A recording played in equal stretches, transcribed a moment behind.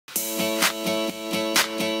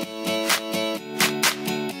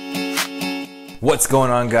What's going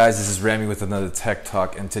on, guys? This is Rami with another Tech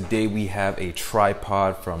Talk, and today we have a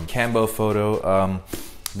tripod from CamboFoto.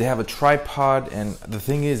 They have a tripod, and the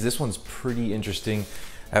thing is, this one's pretty interesting.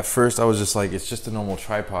 At first I was just like, it's just a normal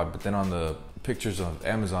tripod, but then on the pictures of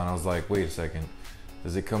Amazon I was like, wait a second,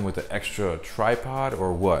 does it come with an extra tripod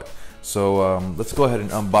or what? So let's go ahead and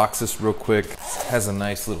unbox this real quick. It has a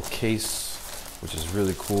nice little case, which is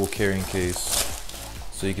really cool, carrying case,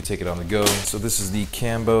 so you can take it on the go. So this is the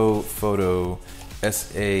CamboFoto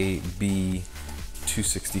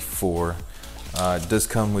SAB264. It does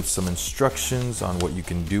come with some instructions on what you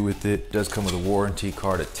can do with it. It does come with a warranty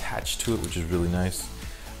card attached to it, which is really nice.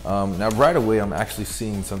 Now right away I'm actually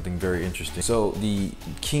seeing something very interesting. So the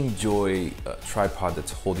KingJoy tripod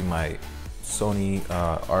that's holding my Sony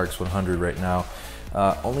RX 100 right now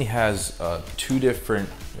only has two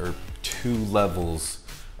levels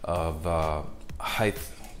of height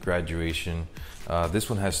graduation. This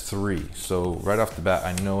one has 3. So right off the bat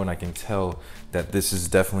I know and I can tell that this is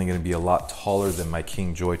definitely going to be a lot taller than my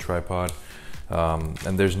KingJoy tripod.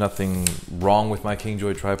 And there's nothing wrong with my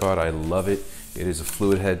KingJoy tripod. I love it. It is a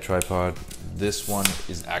fluid head tripod. This one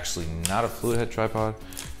is actually not a fluid head tripod,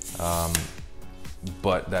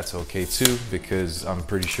 but that's okay too, because I'm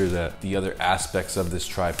pretty sure that the other aspects of this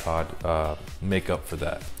tripod make up for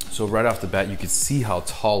that. So right off the bat you can see how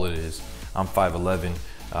tall it is. I'm 5'11",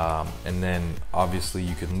 and then obviously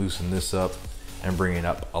you can loosen this up and bring it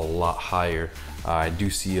up a lot higher. I do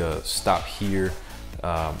see a stop here,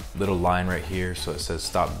 little line right here, so it says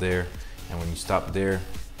stop there, and when you stop there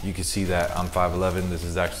you can see that I'm 5'11". This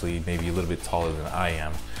is actually maybe a little bit taller than I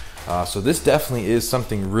am. So this definitely is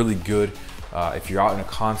something really good. If you're out in a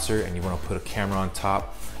concert and you want to put a camera on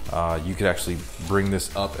top, you could actually bring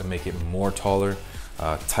this up and make it more taller.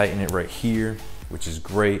 Tighten it right here, which is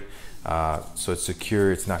great. So it's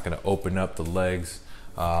secure, it's not going to open up the legs.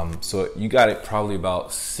 So you got it probably about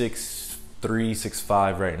 6'3",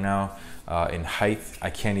 6'5" right now. In height,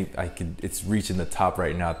 it's reaching the top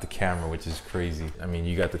right now at the camera, which is crazy. I mean,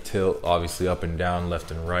 you got the tilt obviously up and down, left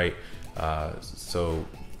and right. So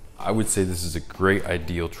I would say this is a great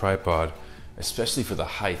ideal tripod, especially for the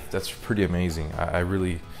height. That's pretty amazing. I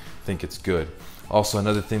really think it's good. Also,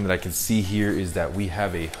 another thing that I can see here is that we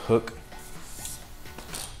have a hook.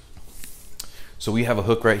 So we have a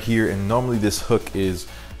hook right here, and normally this hook is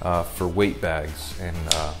for weight bags, and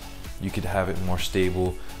you could have it more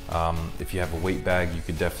stable. If you have a weight bag, you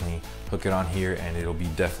could definitely hook it on here and it'll be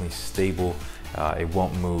definitely stable. It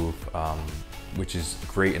won't move, which is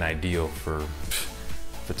great and ideal for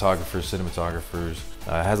photographers, cinematographers.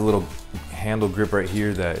 It has a little handle grip right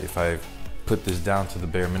here that if I put this down to the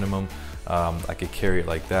bare minimum, I could carry it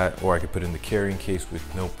like that, or I could put it in the carrying case with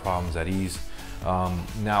no problems, at ease.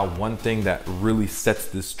 Now, one thing that really sets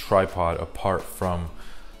this tripod apart from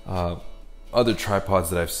other tripods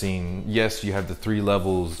that I've seen, yes, you have the 3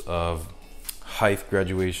 levels of height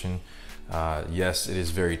graduation. Yes, it is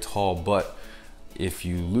very tall, but if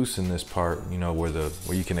you loosen this part, you know, where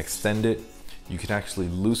you can extend it, you can actually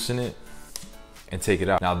loosen it and take it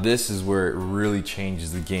out. Now this is where it really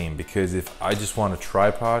changes the game, because if I just want a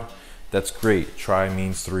tripod, that's great. Tri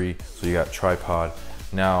means 3, so you got tripod.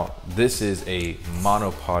 Now this is a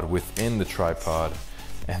monopod within the tripod,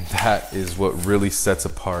 and that is what really sets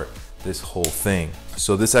apart this whole thing.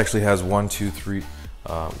 So this actually has 4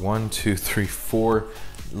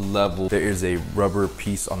 level. There is a rubber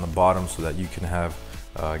piece on the bottom so that you can have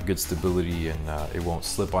good stability and it won't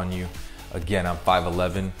slip on you. Again, I'm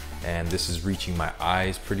 5'11", and this is reaching my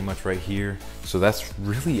eyes pretty much right here. So that's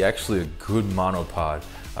really actually a good monopod.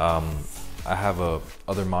 I have a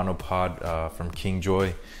other monopod from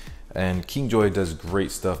KingJoy, and KingJoy does great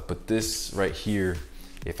stuff, but this right here,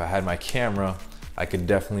 if I had my camera, I could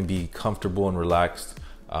definitely be comfortable and relaxed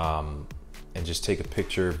and just take a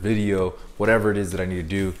picture, video, whatever it is that I need to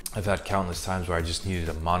do. I've had countless times where I just needed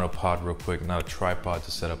a monopod real quick, not a tripod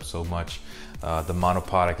to set up so much. The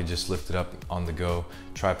monopod, I could just lift it up on the go.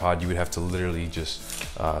 Tripod, you would have to literally just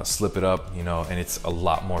slip it up, you know, and it's a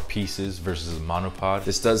lot more pieces versus a monopod.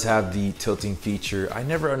 This does have the tilting feature. I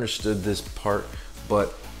never understood this part,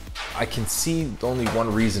 but I can see only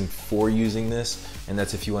one reason for using this, and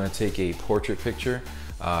that's if you want to take a portrait picture.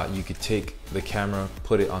 You could take the camera,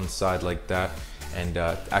 put it on the side like that, and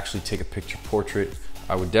actually take a picture portrait.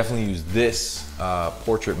 I would definitely use this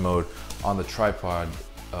portrait mode on the tripod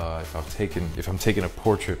if I'm taking a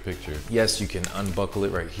portrait picture. Yes, you can unbuckle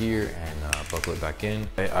it right here and buckle it back in.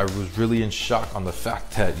 I was really in shock on the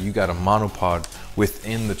fact that you got a monopod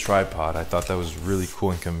within the tripod. I thought that was really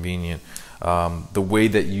cool and convenient. The way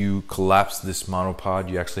that you collapse this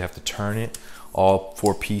monopod, you actually have to turn it all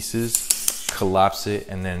 4 pieces collapse it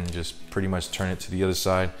and then just pretty much turn it to the other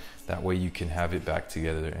side. That way you can have it back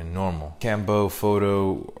together in normal.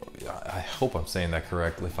 CamboFoto, I hope I'm saying that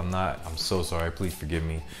correctly. If I'm not, I'm so sorry, please forgive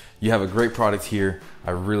me. You have a great product here.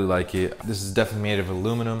 I really like it. This is definitely made of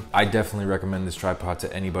aluminum. I definitely recommend this tripod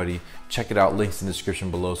to anybody. Check it out, links in the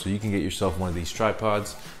description below so you can get yourself one of these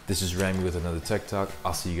tripods. This is Rami with another Tech Talk.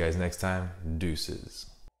 I'll see you guys next time. Deuces.